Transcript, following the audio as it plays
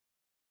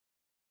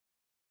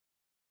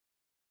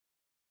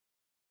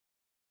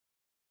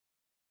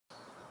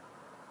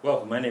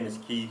Welcome, my name is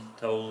Keith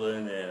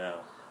Tolen, and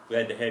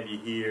glad to have you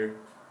here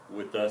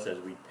with us as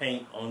we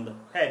paint on the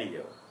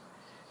patio.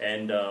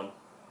 And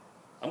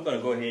I'm going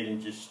to go ahead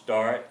and just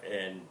start,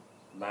 and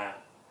my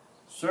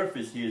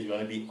surface here is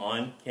going to be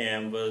on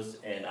canvas,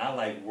 and I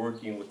like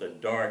working with the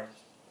dark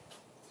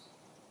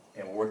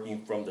and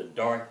working from the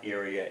dark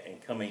area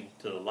and coming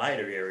to the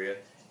lighter area.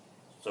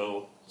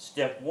 So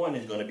step one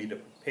is going to be to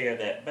prepare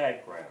that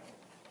background.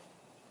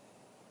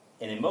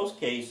 And in most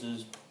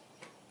cases,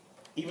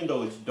 even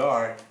though it's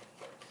dark,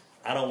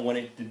 I don't want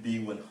it to be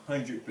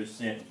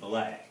 100%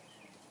 black.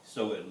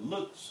 So it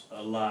looks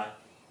a lot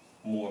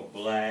more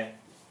black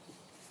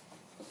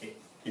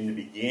in the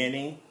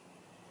beginning,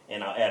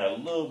 and I'll add a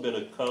little bit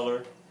of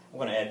color. I'm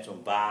going to add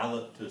some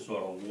violet to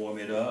sort of warm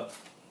it up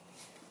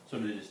so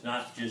that it's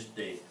not just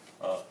a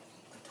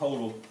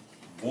total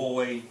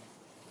void,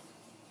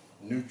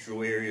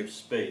 neutral area of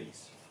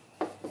space.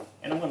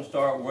 And I'm going to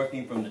start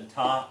working from the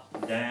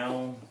top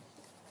down.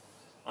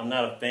 I'm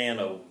not a fan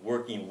of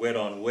working wet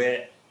on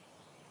wet.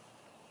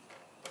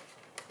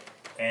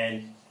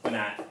 And when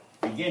I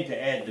begin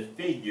to add the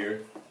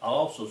figure, I'll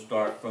also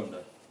start from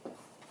the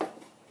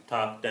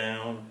top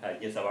down. I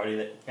guess I've already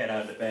let the cat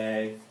out of the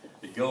bag.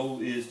 The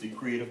goal is to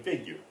create a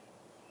figure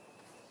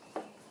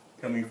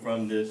coming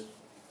from this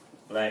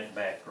black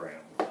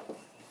background.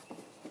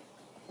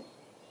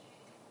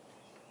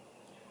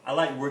 I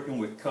like working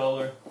with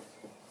color.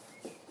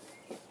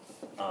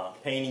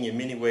 Painting in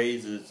many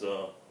ways is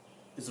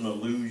an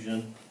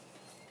illusion.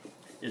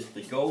 It's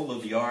the goal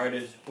of the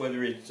artist,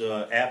 whether it's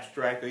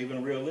abstract or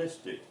even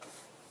realistic,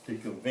 to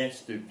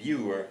convince the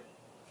viewer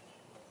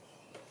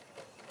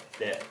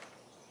that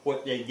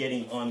what they're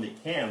getting on the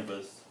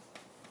canvas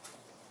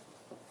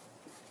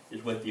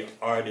is what the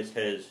artist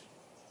has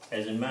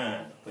in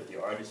mind, what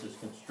the artist has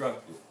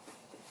constructed.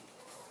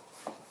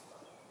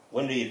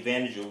 One of the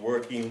advantages of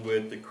working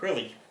with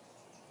acrylic,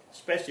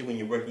 especially when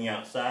you're working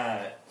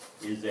outside,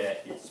 is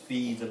that it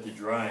speeds up the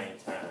drying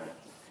time,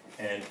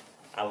 and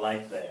I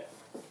like that.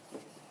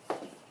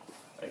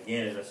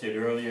 Again, as I said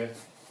earlier,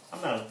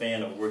 I'm not a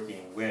fan of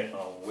working wet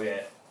on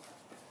wet.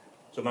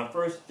 So my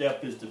first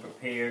step is to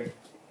prepare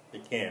the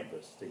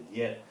canvas, to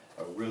get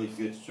a really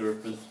good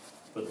surface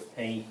for the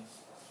paint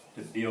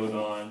to build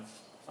on.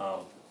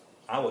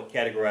 I would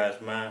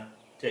categorize my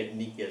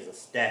technique as a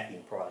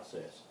stacking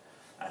process.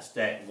 I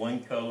stack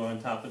one color on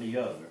top of the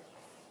other.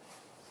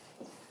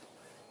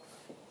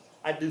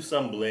 I do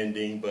some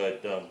blending,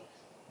 but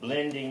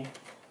blending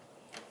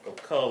of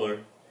color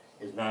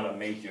is not a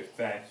major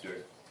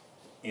factor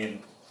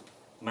in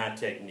my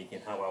technique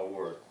and how I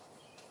work.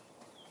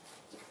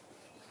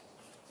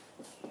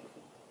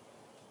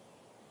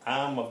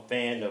 I'm a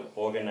fan of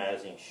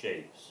organizing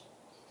shapes,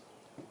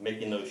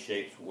 making those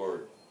shapes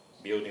work,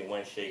 building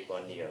one shape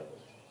on the other.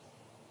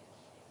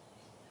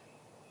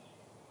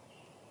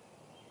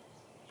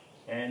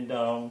 And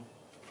now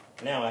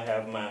I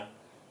have my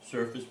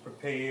surface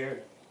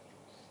prepared.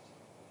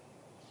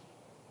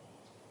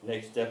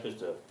 Next step is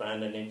to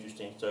find an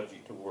interesting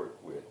subject to work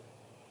with.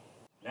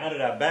 Now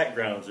that our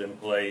background's in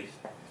place,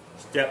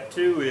 step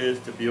two is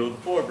to build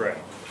the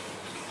foreground.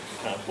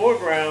 Now, the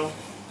foreground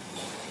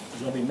is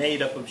going to be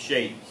made up of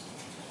shapes.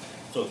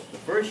 So the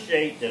first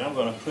shape that I'm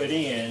going to put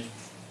in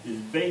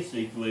is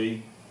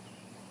basically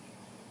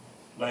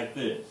like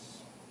this.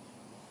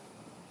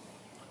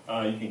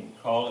 You can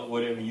call it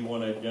whatever you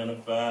want to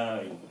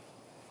identify,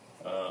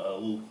 a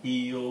little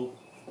heel,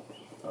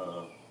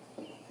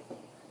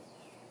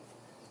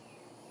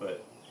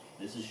 but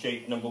this is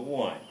shape number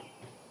one.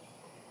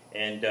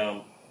 And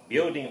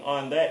building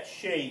on that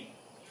shape,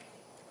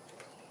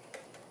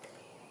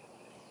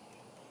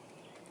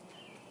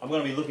 I'm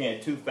going to be looking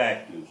at two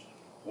factors.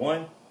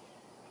 One,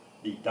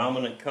 the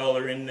dominant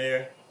color in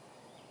there.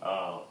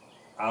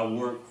 I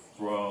work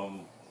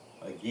from,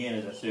 again,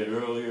 as I said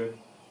earlier,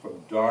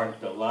 from dark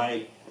to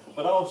light.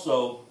 But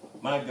also,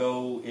 my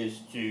goal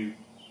is to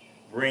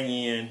bring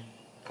in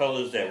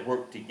colors that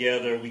work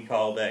together. We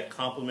call that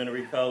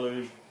complementary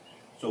colors.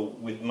 So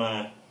with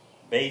my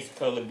base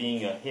color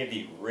being a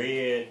heavy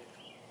red,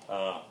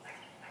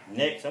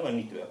 next I'm going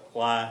to need to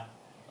apply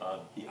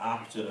the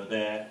opposite of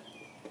that.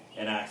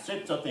 And I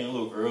said something a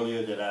little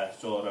earlier that I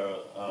sort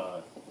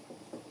of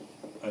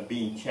am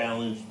being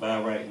challenged by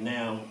right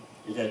now,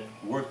 is that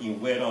working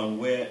wet on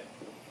wet.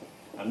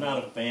 I'm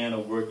not a fan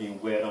of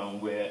working wet on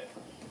wet.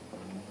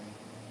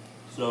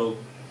 So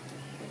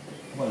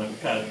I'm going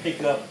to try to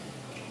pick up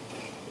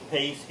the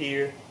pace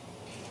here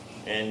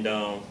and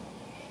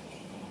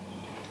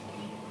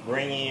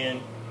bring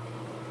in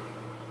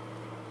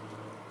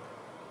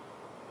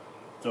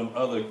some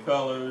other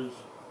colors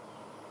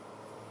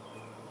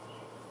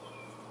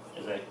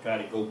as I try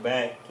to go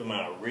back to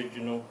my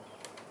original.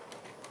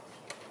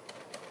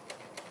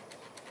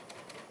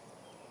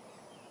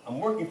 I'm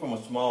working from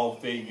a small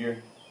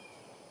figure.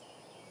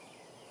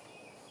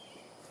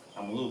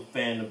 I'm a little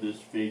fan of this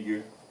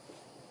figure.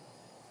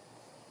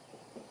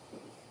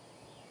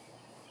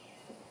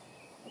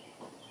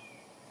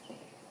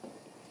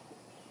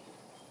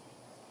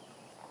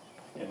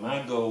 And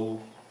my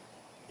goal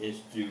is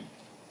to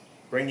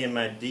bring in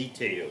my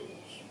details,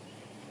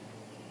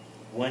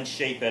 one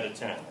shape at a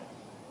time.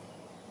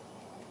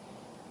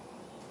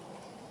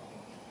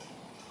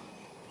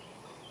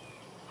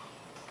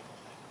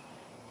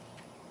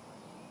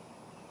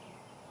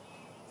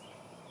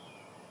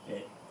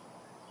 And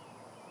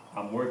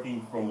I'm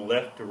working from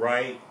left to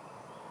right,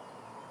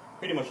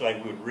 pretty much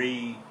like we would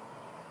read.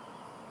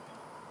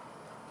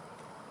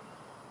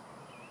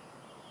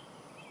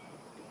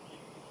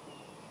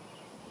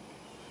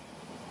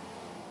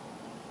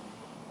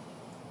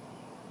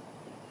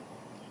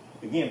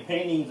 Again,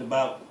 painting is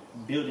about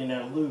building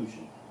that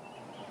illusion,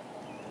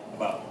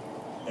 about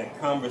that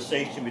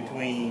conversation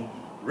between,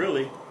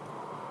 really,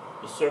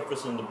 the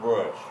surface and the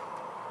brush.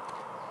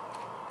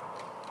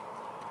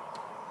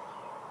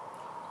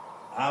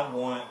 I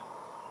want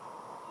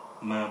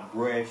my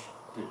brush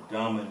to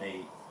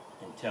dominate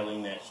in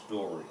telling that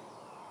story.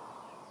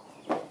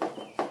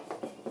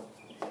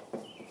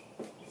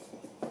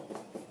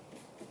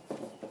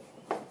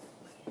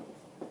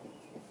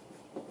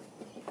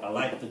 I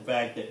like the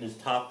fact that this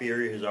top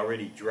area is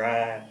already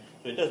dry,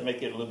 so it does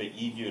make it a little bit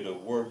easier to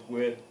work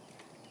with,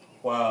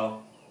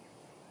 while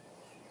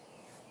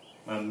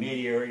my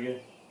mid area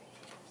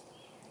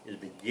is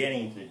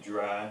beginning to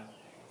dry.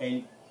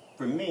 And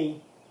for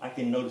me, I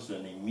can notice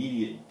an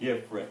immediate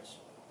difference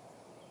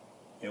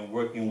in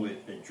working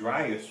with the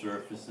drier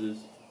surfaces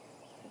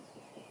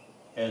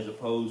as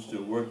opposed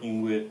to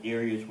working with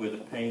areas where the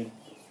paint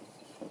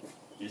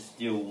is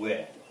still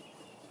wet.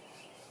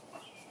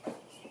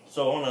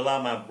 So I want to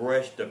allow my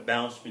brush to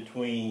bounce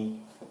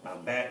between my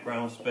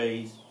background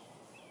space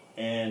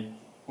and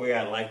where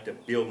I like to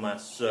build my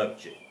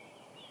subject.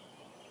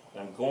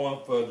 I'm going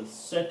for the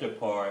center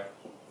part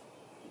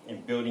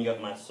and building up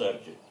my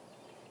subject.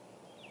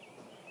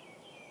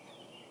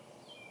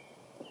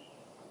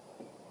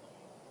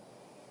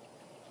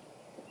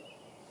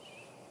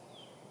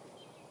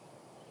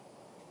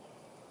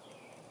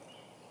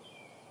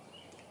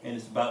 And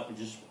it's about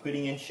just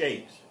putting in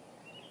shapes.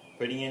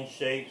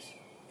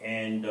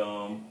 And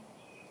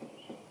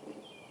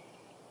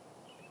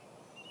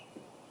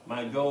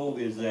my goal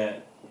is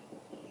that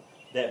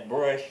that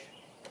brush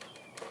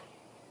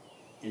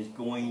is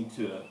going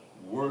to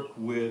work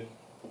with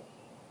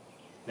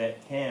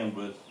that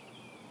canvas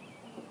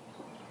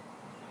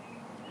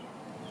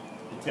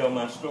to tell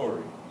my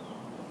story.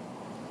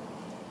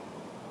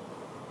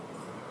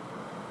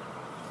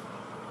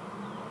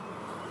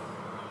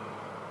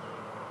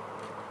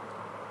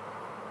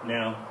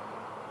 Now,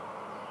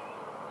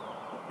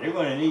 they're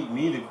going to need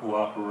me to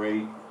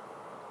cooperate,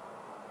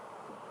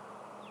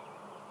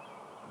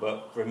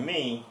 but for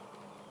me,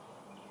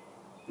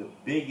 the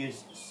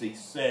biggest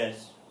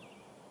success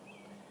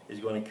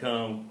is going to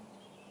come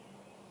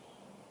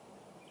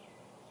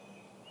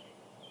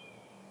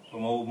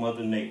from old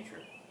Mother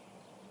Nature.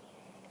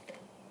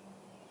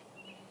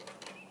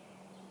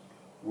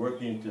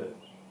 Working to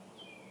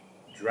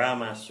dry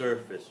my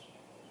surface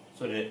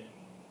so that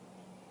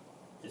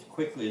as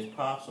quickly as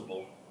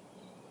possible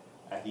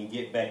I can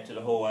get back to the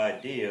whole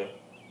idea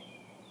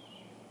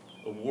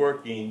of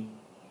working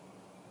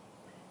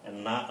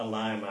and not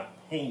allowing my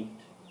paint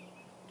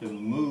to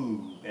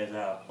move as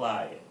I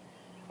apply it.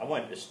 I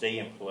want it to stay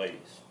in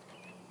place.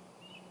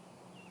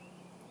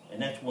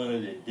 And that's one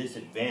of the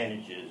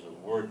disadvantages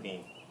of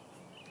working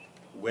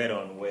wet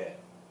on wet.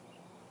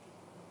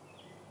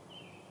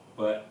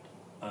 But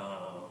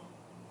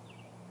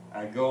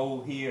our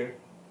goal here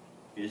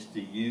is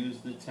to use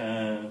the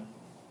time,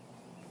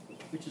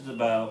 which is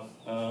about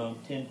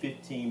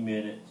 10-15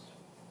 minutes,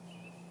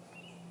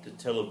 to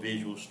tell a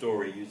visual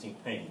story using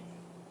paint.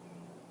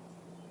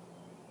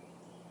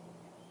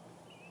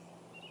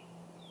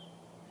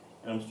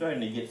 And I'm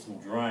starting to get some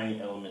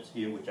drying elements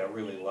here, which I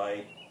really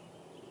like.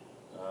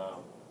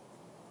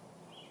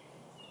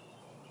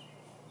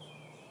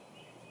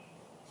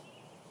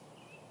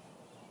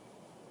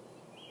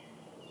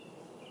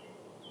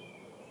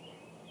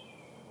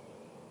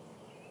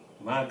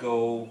 My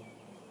goal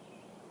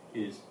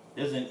is,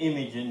 there's an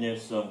image in there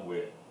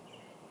somewhere,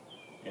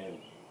 and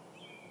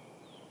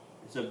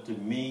it's up to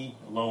me,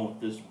 along with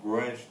this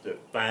brush, to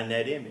find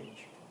that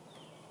image.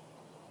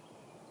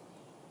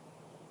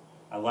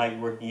 I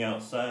like working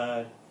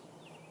outside.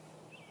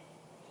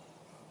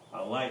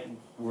 I like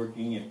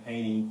working and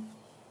painting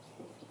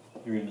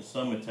during the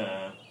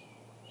summertime,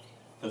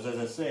 because as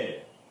I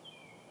said,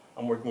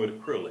 I'm working with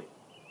acrylic,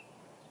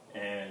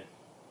 and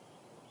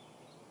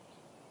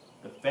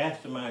the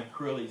faster my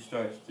acrylic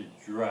starts to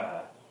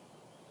dry,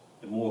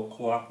 the more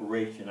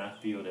cooperation I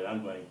feel that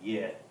I'm going to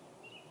get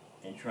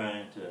in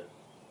trying to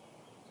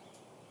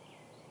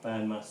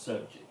find my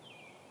subject.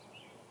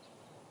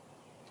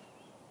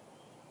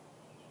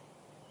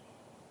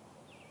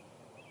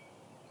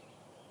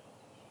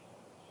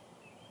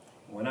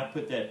 When I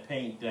put that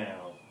paint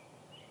down,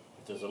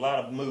 there's a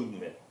lot of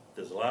movement,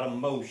 there's a lot of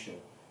motion,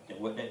 and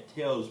what that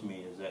tells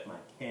me is that my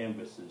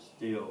canvas is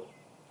still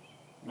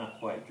not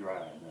quite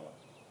dry enough.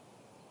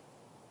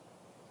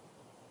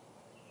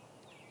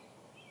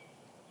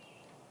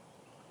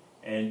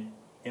 And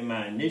in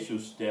my initial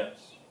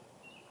steps,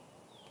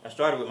 I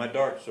started with my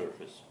dark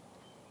surface.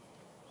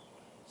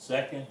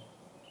 Second,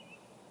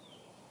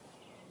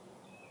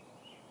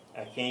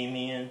 I came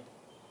in,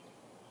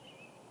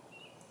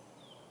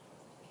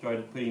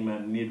 started putting my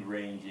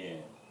mid-range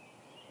in.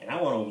 And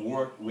I want to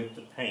work with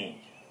the paint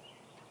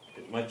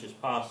as much as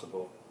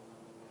possible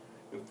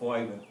before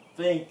I even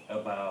think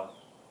about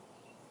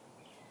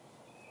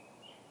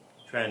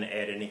trying to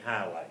add any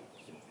highlights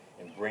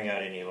and bring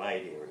out any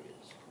light areas.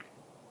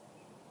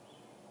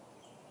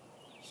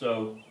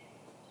 So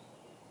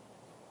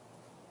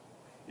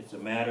it's a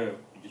matter of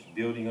just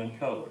building on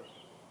color.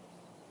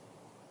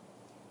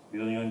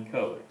 Building on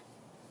color.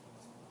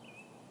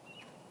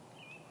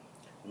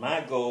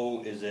 My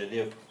goal is that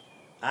if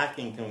I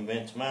can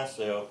convince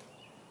myself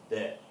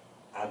that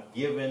I've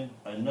given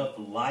enough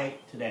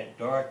light to that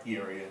dark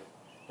area,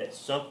 that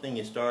something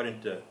is starting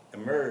to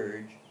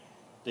emerge,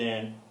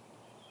 then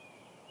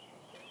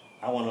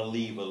I want to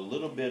leave a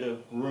little bit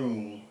of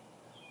room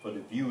for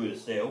the viewer to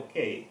say,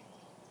 okay,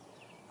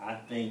 I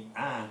think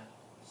I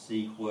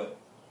see what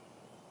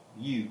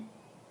you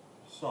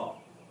saw.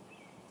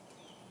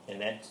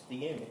 And that's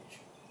the image.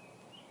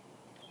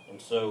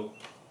 And so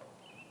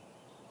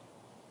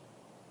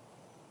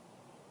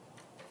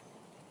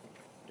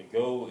the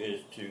goal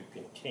is to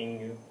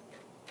continue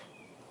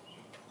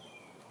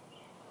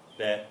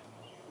that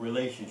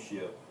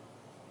relationship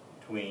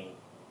between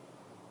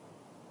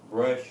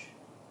brush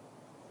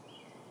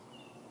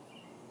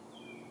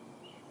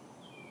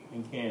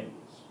and canvas.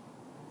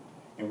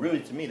 And really,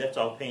 to me, that's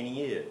all painting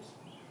is.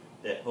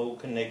 That whole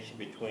connection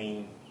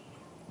between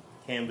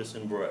canvas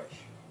and brush.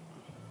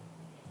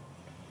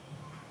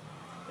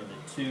 And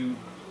the two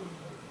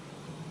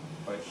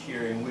are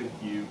sharing with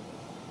you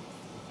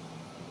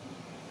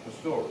a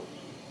story.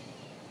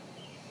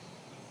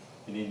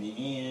 And in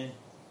the end,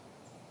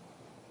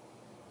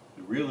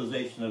 the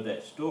realization of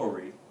that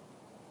story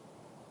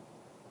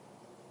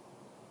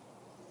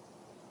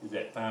is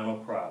that final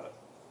product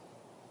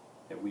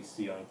that we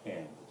see on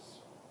canvas.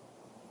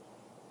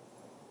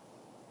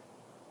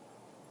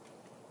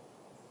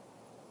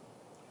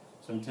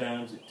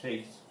 Sometimes it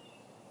takes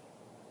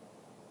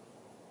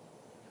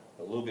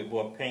a little bit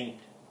more paint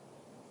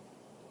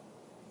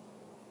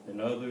than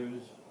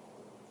others.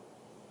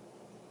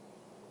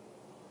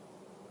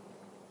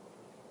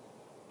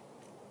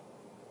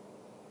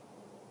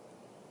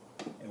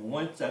 And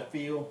once I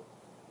feel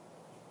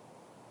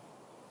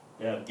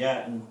that I've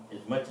gotten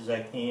as much as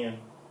I can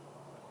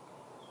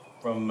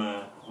from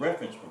my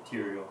reference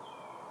material,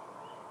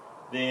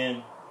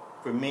 then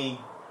for me,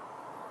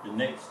 the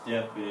next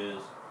step is,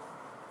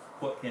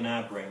 what can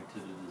I bring to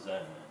the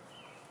design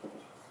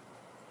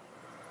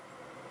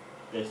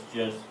that's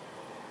just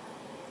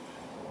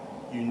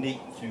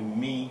unique to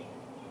me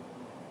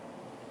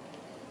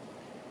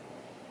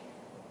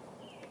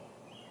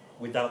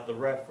without the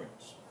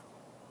reference?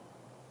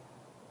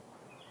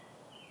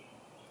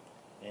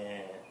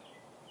 And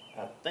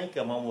I think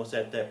I'm almost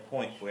at that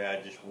point where I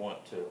just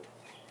want to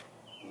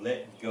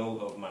let go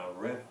of my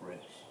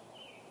reference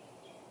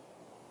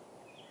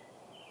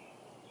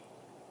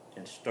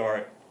and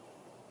start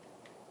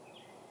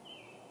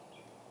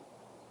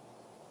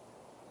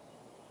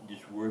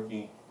just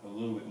working a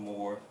little bit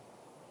more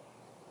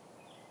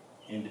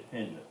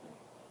independently.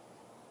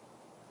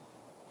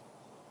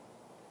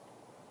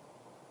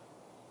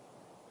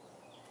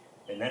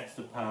 And that's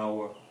the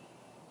power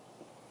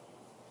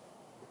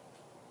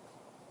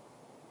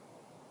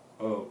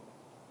of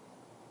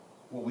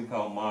what we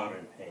call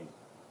modern painting.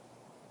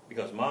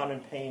 Because modern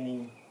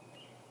painting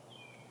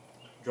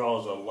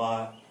draws a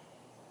lot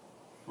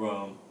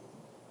from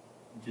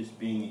just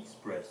being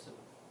expressive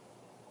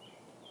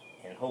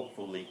and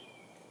hopefully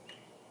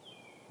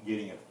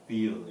getting a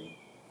feeling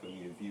from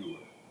your viewer.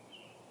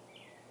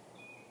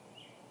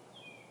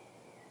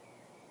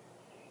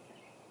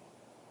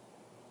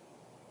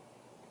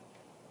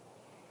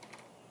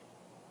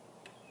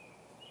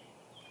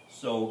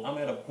 So I'm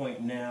at a point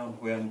now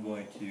where I'm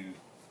going to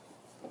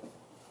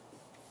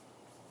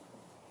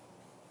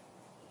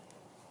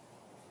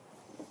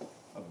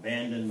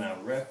abandon my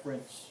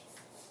reference .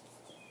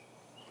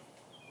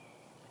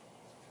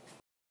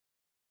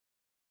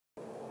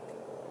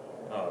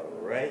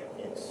 Alright,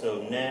 and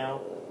so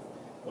now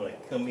I'm going to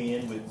come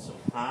in with some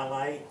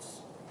highlights,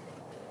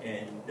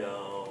 and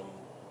because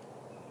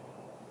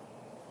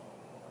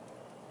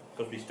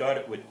we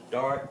started with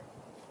dark,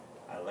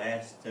 our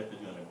last step is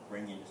going to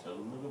bring in just a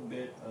little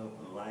bit of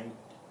light.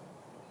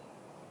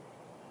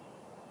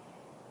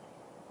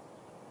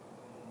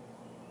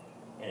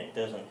 And it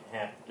doesn't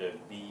have to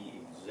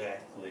be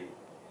exactly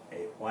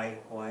a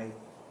white.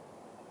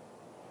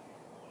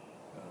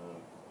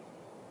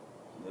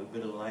 A little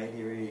bit of light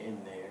area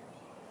in there.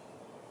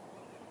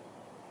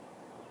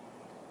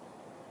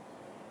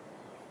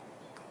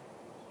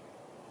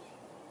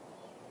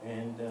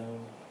 And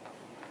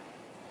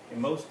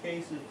in most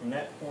cases, from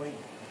that point,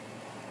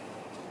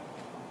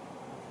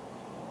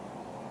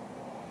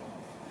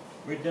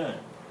 we're done.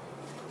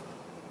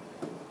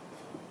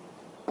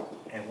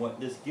 And what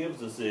this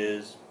gives us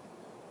is,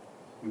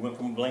 we went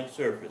from a blank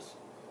surface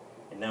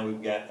And now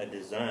we've got a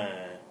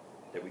design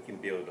that we can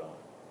build on.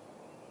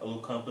 A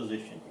little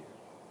composition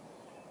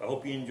here. I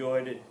hope you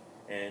enjoyed it,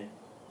 and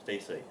stay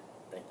safe.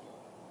 Thank you.